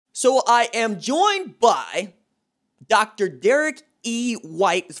So I am joined by Dr. Derrick E.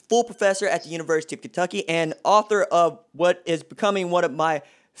 White, full professor at the University of Kentucky and author of what is becoming one of my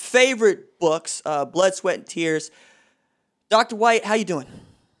favorite books, Blood, Sweat, and Tears. Dr. White, how you doing?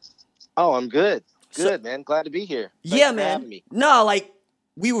 Oh, I'm good. Good, man. Glad to be here. Thanks for man. having me. No, like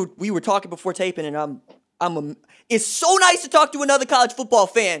we were talking before taping, and it's so nice to talk to another college football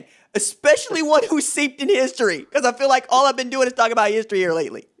fan, especially one who's steeped in history, because I feel like all I've been doing is talking about history here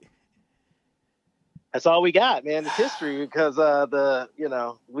lately. That's all we got, man. It's history because the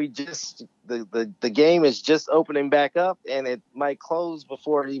game is just opening back up, and it might close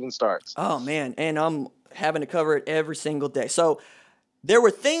before it even starts. Oh man, and I'm having to cover it every single day. So there were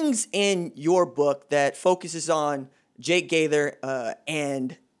things in your book that focuses on Jake Gaither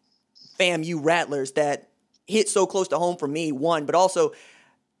and FAMU Rattlers that hit so close to home for me, one, but also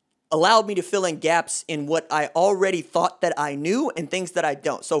allowed me to fill in gaps in what I already thought that I knew and things that I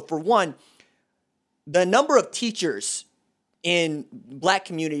don't. So for one, the number of teachers in black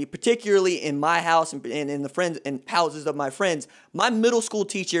community, particularly in my house and in the friends and houses of my friends, my middle school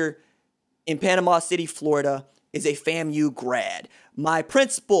teacher in Panama City, Florida, is a FAMU grad. My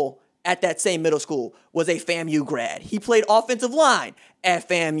principal at that same middle school was a FAMU grad. He played offensive line at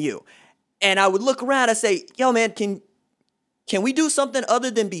FAMU. And I would look around and say, yo, man, can we do something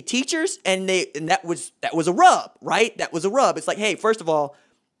other than be teachers? And that was a rub, right? That was a rub. It's like, hey, first of all,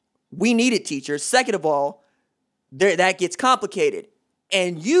 we needed teachers. Second of all, that gets complicated.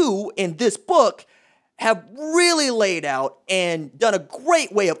 And you, in this book, have really laid out and done a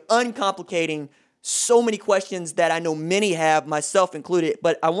great way of uncomplicating so many questions that I know many have, myself included.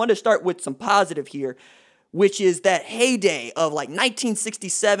 But I want to start with some positive here, which is that heyday of like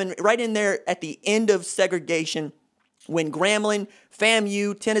 1967, right in there at the end of segregation, when Grambling,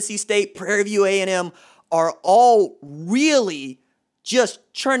 FAMU, Tennessee State, Prairie View A&M are all really just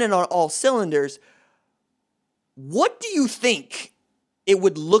churning on all cylinders. What do you think it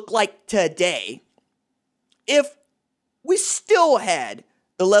would look like today if we still had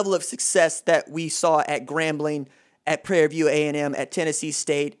the level of success that we saw at Grambling, at Prairie View A&M, at Tennessee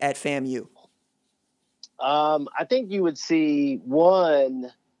State, at FAMU? I think you would see black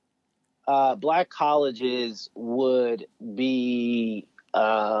colleges would be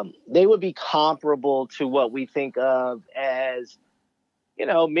they would be comparable to what we think of as,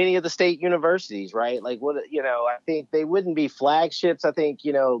 many of the state universities, right? Like I think they wouldn't be flagships. I think,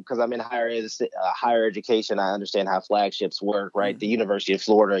 because I'm in higher education, I understand how flagships work, right? Mm-hmm. The University of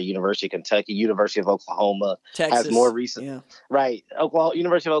Florida, University of Kentucky, University of Oklahoma Texas, has more right.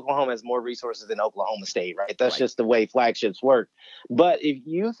 University of Oklahoma has more resources than Oklahoma State, right? That's just the way flagships work. But if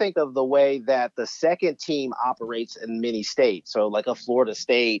you think of the way that the second team operates in many states, so like a Florida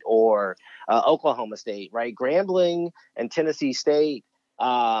State or Oklahoma State, right? Grambling and Tennessee State,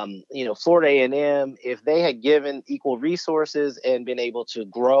 Florida A&M, if they had given equal resources and been able to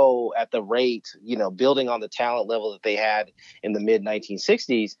grow at the rate, building on the talent level that they had in the mid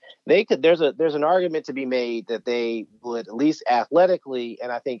 1960s, there's an argument to be made that they would, at least athletically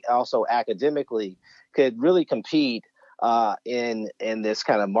and I think also academically, could really compete in this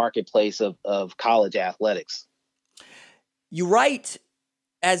kind of marketplace of college athletics. You write,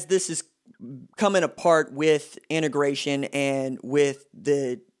 as this is coming apart with integration and with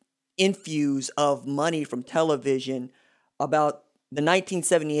the infuse of money from television, about the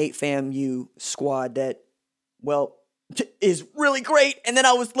 1978 FAMU squad that, is really great. And then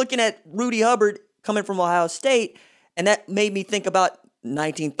I was looking at Rudy Hubbard coming from Ohio State, and that made me think about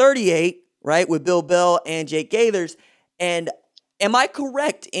 1938, right, with Bill Bell and Jake Gaithers. And am I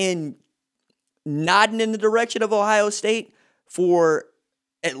correct in nodding in the direction of Ohio State for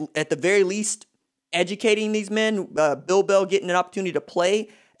at the very least educating these men, Bill Bell getting an opportunity to play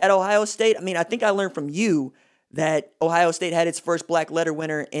at Ohio State? I mean, I think I learned from you that Ohio State had its first black letter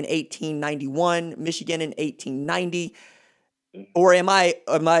winner in 1891, Michigan in 1890. Or am I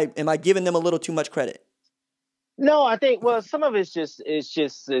giving them a little too much credit? No, I think, some of it's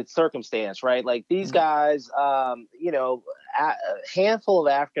circumstance, right? Like these guys, a handful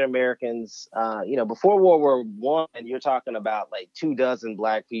of African Americans, before World War I, you're talking about like 24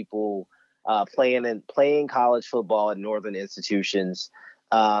 black people playing college football at northern institutions,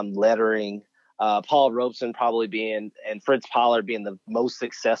 lettering. Paul Robeson and Fritz Pollard being the most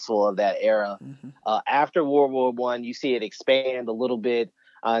successful of that era. Mm-hmm. After World War I, you see it expand a little bit.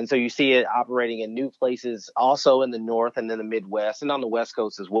 And so you see it operating in new places, also in the North and then the Midwest and on the West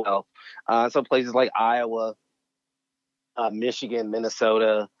Coast as well. So places like Iowa, Michigan,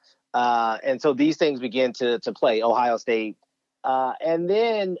 Minnesota. And so these things begin to play, Ohio State. And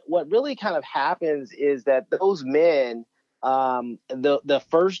then what really kind of happens is that those men the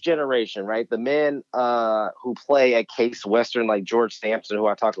first generation, right? The men who play at Case Western, like George Sampson, who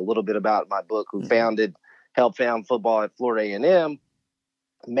I talk a little bit about in my book, who helped found football at Florida A&M.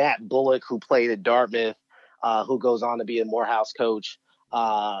 Matt Bullock, who played at Dartmouth, who goes on to be a Morehouse coach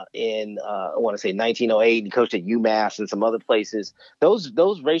in I want to say 1908. He coached at UMass and some other places.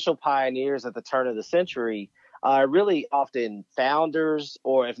 Those racial pioneers at the turn of the century are really often founders,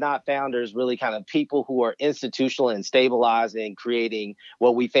 or if not founders, really kind of people who are institutional and stabilizing, creating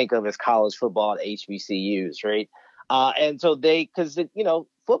what we think of as college football at HBCUs, right? And so because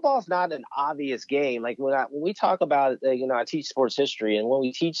football is not an obvious game. Like when we talk about it, I teach sports history, and when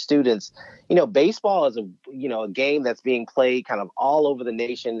we teach students, baseball is a game that's being played kind of all over the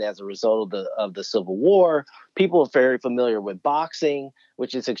nation as a result of the Civil War. People are very familiar with boxing,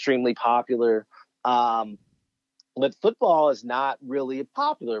 which is extremely popular. But football is not really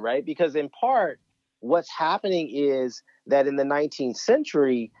popular, right? Because in part, what's happening is that in the 19th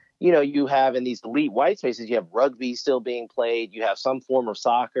century, you have in these elite white spaces, you have rugby still being played, you have some form of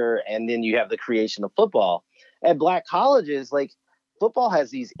soccer, and then you have the creation of football. At Black colleges, like football has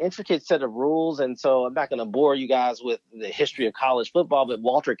these intricate set of rules. And so I'm not going to bore you guys with the history of college football, but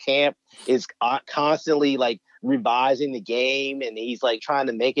Walter Camp is constantly like revising the game, and he's like trying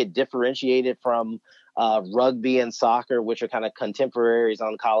to make it differentiated from rugby and soccer, which are kind of contemporaries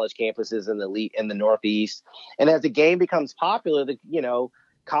on college campuses in the Northeast. And as the game becomes popular,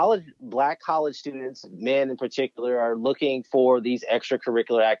 Black college students, men in particular, are looking for these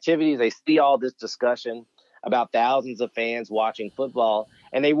extracurricular activities. They see all this discussion about thousands of fans watching football,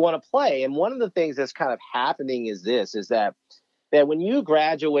 and they want to play. And one of the things that's kind of happening is that when you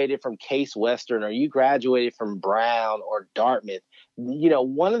graduated from Case Western, or you graduated from Brown or Dartmouth,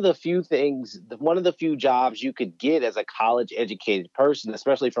 one of the few jobs you could get as a college educated person,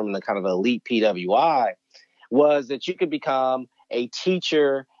 especially from the kind of elite PWI, was that you could become a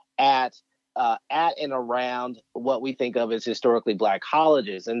teacher at and around what we think of as historically Black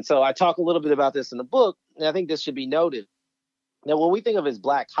colleges. And so I talk a little bit about this in the book, and I think this should be noted. Now, what we think of as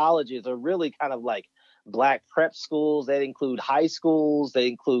Black colleges are really kind of like Black prep schools. That include high schools. They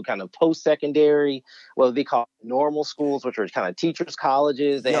include kind of post-secondary, what they call normal schools, which are kind of teachers'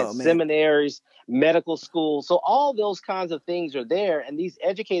 colleges. They have seminaries, medical schools. So all those kinds of things are there. And these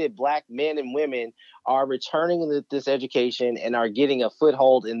educated Black men and women are returning this education and are getting a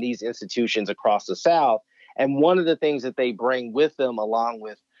foothold in these institutions across the South. And one of the things that they bring with them, along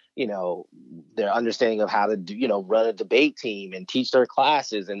with their understanding of how to run a debate team and teach their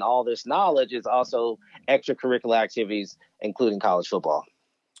classes and all this knowledge, is also extracurricular activities, including college football.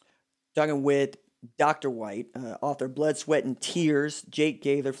 Talking with Dr. White, author Blood, Sweat, and Tears, Jake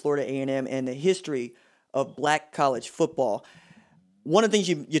Gaither, Florida A&M, and the history of Black college football. One of the things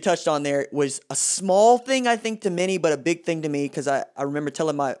you touched on there was a small thing, I think, to many, but a big thing to me, because I remember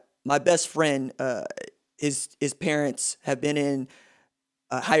telling my best friend, his parents have been in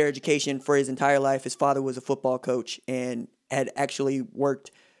higher education for his entire life. His father was a football coach and had actually worked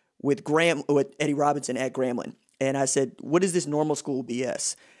with Eddie Robinson at Grambling. And I said, "What is this normal school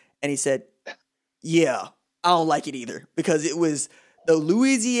BS?" And he said, "Yeah, I don't like it either, because it was the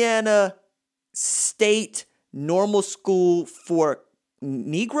Louisiana State normal school for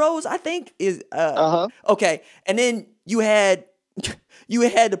Negroes, I think is okay." And then you had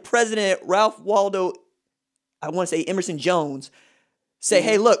the president, Ralph Waldo, I want to say Emerson Jones, say,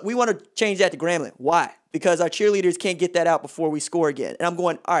 "Hey, look, we want to change that to Grambling." Why? Because our cheerleaders can't get that out before we score again. And I'm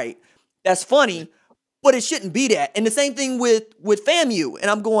going, all right, that's funny, but it shouldn't be that. And the same thing with FAMU. And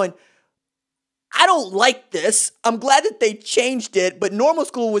I'm going, I don't like this. I'm glad that they changed it, but normal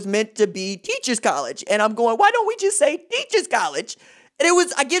school was meant to be teachers college. And I'm going, why don't we just say teachers college? And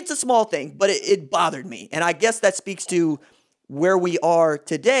I get it's a small thing, but it bothered me. And I guess that speaks to where we are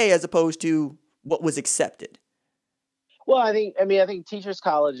today as opposed to what was accepted. Well, I think teachers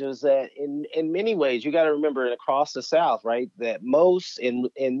colleges, that in many ways, you got to remember, across the South, right, that most in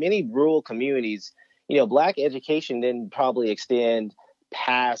many rural communities, Black education didn't probably extend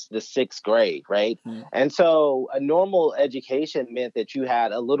past the sixth grade, right? Mm-hmm. And so a normal education meant that you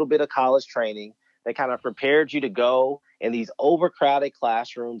had a little bit of college training that kind of prepared you to go in these overcrowded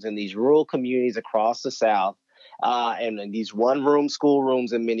classrooms in these rural communities across the South. And in these one-room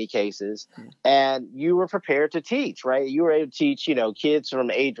schoolrooms in many cases, and you were prepared to teach, right? You were able to teach, kids from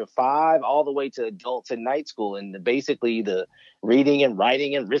the age of 5 all the way to adults in night school, and basically the reading and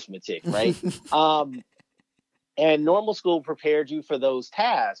writing and arithmetic, right? And normal school prepared you for those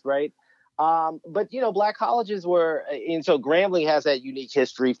tasks, right? But Black colleges were, and so Grambling has that unique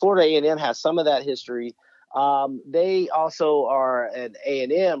history. Florida A&M has some of that history. They also are an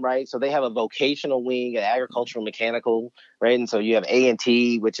A&M, right? So they have a vocational wing, an agricultural mechanical, right? And so you have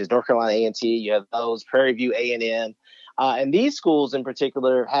A&T, which is North Carolina A&T. You have those, Prairie View A&M. And these schools in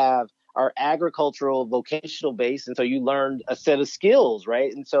particular are agricultural vocational based. And so you learn a set of skills,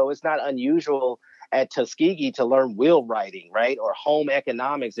 right? And so it's not unusual at Tuskegee to learn wheelwrighting, right? Or home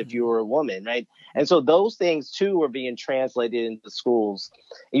economics if you were a woman, right? And so those things too were being translated into schools.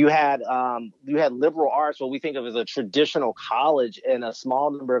 You had liberal arts, what we think of as a traditional college, and a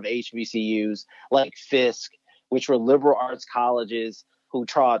small number of HBCUs like Fisk, which were liberal arts colleges who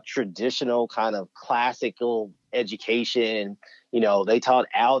taught traditional kind of classical education. You know, they taught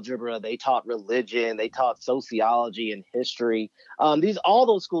algebra, they taught religion, they taught sociology and history. All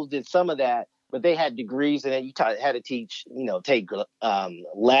those schools did some of that, but they had degrees in it. You had to teach, take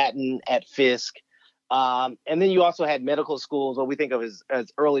Latin at Fisk. And then you also had medical schools, what we think of as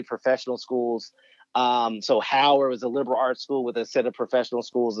early professional schools. So Howard was a liberal arts school with a set of professional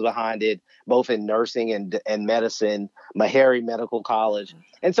schools behind it, both in nursing and medicine, Meharry Medical College.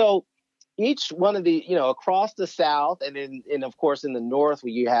 And so each one of the, across the South and of course in the North,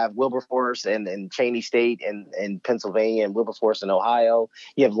 where you have Wilberforce and Cheney State and Pennsylvania, and Wilberforce in Ohio,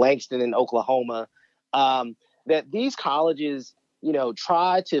 you have Langston in Oklahoma, that these colleges,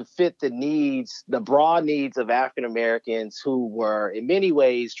 try to fit the broad needs of African Americans who were in many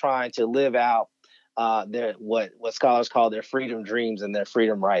ways trying to live out what scholars call their freedom dreams and their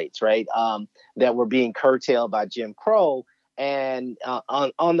freedom rights, right? That were being curtailed by Jim Crow and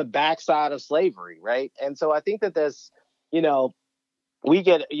on the backside of slavery, right? And so I think that there's, we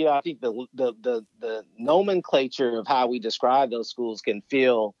get, I think the nomenclature of how we describe those schools can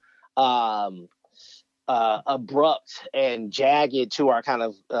feel abrupt and jagged to our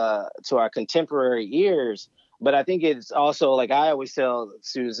to our contemporary ears. But I think it's also, like I always tell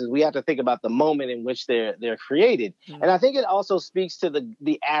students, is we have to think about the moment in which they're created. Mm-hmm. And I think it also speaks to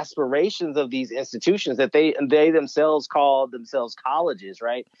the aspirations of these institutions that they themselves called themselves colleges,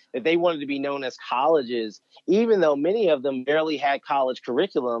 right? That they wanted to be known as colleges, even though many of them barely had college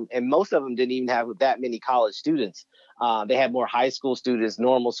curriculum, and most of them didn't even have that many college students. They had more high school students,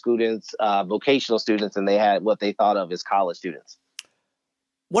 normal students, vocational students, than they had what they thought of as college students.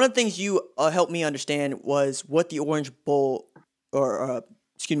 One of the things you helped me understand was what the Orange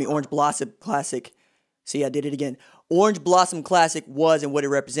Blossom Classic. See, I did it again. Orange Blossom Classic was and what it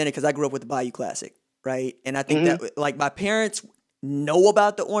represented, because I grew up with the Bayou Classic, right? And I think that, like, my parents know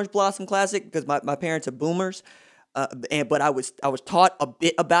about the Orange Blossom Classic because my parents are boomers. But I was taught a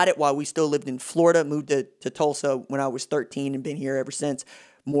bit about it while we still lived in Florida. Moved to Tulsa when I was 13 and been here ever since,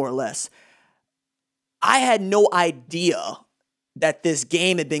 more or less. I had no idea that this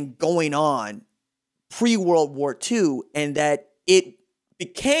game had been going on pre-World War II and that it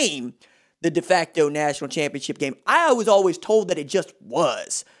became the de facto national championship game. I was always told that it just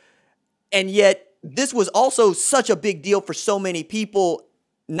was. And yet this was also such a big deal for so many people,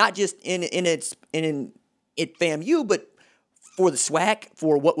 not just in FAMU, but for the SWAC,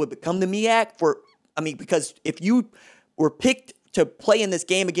 for what would become the MEAC, because if you were picked to play in this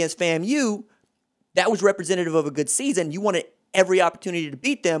game against FAMU, that was representative of a good season. You wanted every opportunity to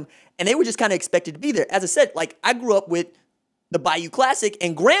beat them, and they were just kind of expected to be there. As I said, like, I grew up with the Bayou Classic,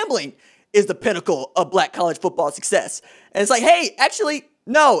 and Grambling is the pinnacle of black college football success. And it's like, hey, actually,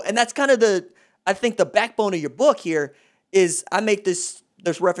 no. And that's kind of I think the backbone of your book here is, I make this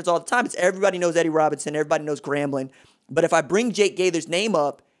reference all the time. It's everybody knows Eddie Robinson, everybody knows Grambling. But if I bring Jake Gaither's name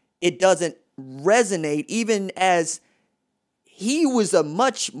up, it doesn't resonate, even as he was a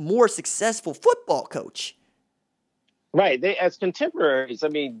much more successful football coach. Right. As contemporaries, I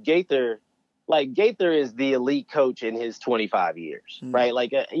mean, Gaither is the elite coach in his 25 years, right?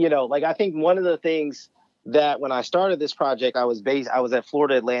 I think one of the things that when I started this project, I was at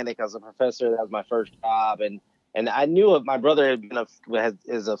Florida Atlantic. I was a professor. That was my first job. And I knew my brother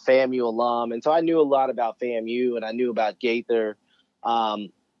is a FAMU alum. And so I knew a lot about FAMU, and I knew about Gaither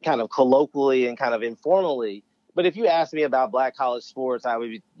kind of colloquially and kind of informally. But if you asked me about black college sports, I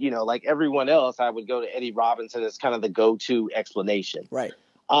would, like everyone else, I would go to Eddie Robinson as kind of the go-to explanation. Right.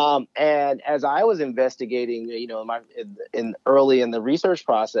 And as I was investigating, early in the research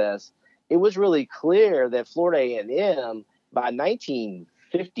process, it was really clear that Florida A&M by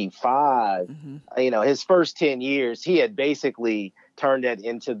 1955, his first 10 years, he had basically turned that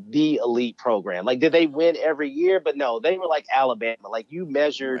into the elite program. Like, did they win every year? But no, they were like Alabama. Like, you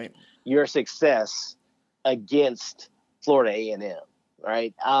measured your success against Florida A&M,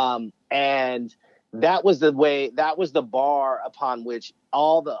 right? And that was the bar upon which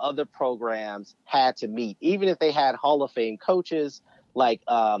all the other programs had to meet. Even if they had Hall of Fame coaches, like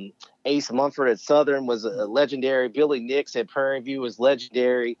Ace Mumford at Southern was a legendary. Billy Nix at Prairie View was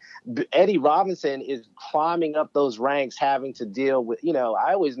legendary. Eddie Robinson is climbing up those ranks, having to deal with,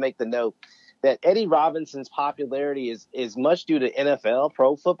 I always make the note that Eddie Robinson's popularity is much due to NFL,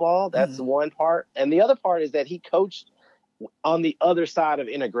 pro football. That's one part. And the other part is that he coached on the other side of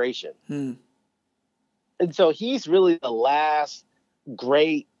integration. And so he's really the last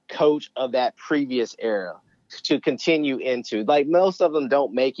great coach of that previous era to continue into. Like, most of them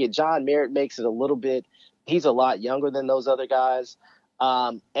don't make it. John Merritt makes it a little bit. He's a lot younger than those other guys.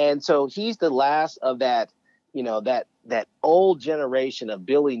 And so he's the last of that, that old generation of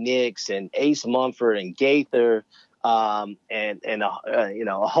Billy Nix and Ace Mumford and Gaither, and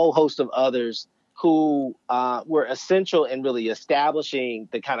a whole host of others who were essential in really establishing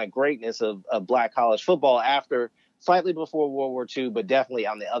the kind of greatness of Black college football after, slightly before World War II, but definitely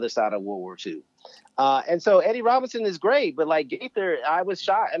on the other side of World War II. And so Eddie Robinson is great, but like Gaither, I was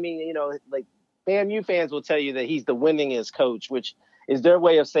shocked. I mean, like FAMU fans will tell you that he's the winningest coach, which is their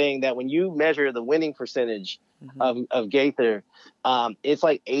way of saying that when you measure the winning percentage of Gaither, it's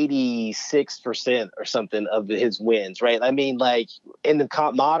like 86% or something of his wins, right? I mean, like in the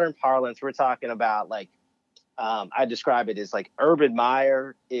modern parlance, we're talking about like, I describe it as like Urban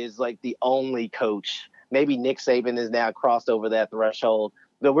Meyer is like the only coach. Maybe Nick Saban is now crossed over that threshold.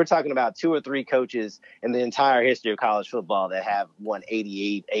 But we're talking about 2 or 3 coaches in the entire history of college football that have won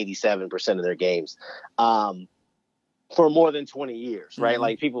 88, 87% of their games. For more than 20 years, right?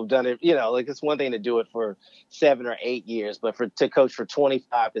 Like people have done it, like it's one thing to do it for 7 or 8 years, but to coach for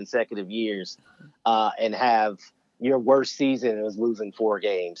 25 consecutive years and have your worst season was losing 4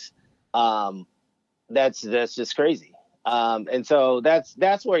 games. That's just crazy. And so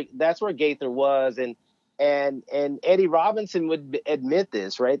that's where Gaither was. And Eddie Robinson would admit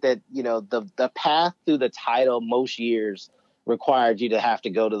this, right? That, the path through the title most years required you to have to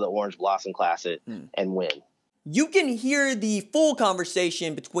go to the Orange Blossom Classic and win. You can hear the full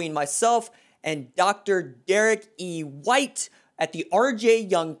conversation between myself and Dr. Derrick E. White at the RJ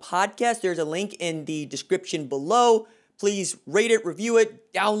Young podcast. There's a link in the description below. Please rate it, review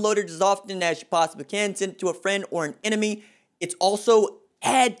it, download it as often as you possibly can. Send it to a friend or an enemy. It's also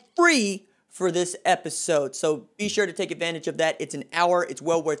ad-free for this episode, so be sure to take advantage of that. It's an hour. It's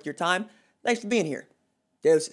well worth your time. Thanks for being here. Deuces.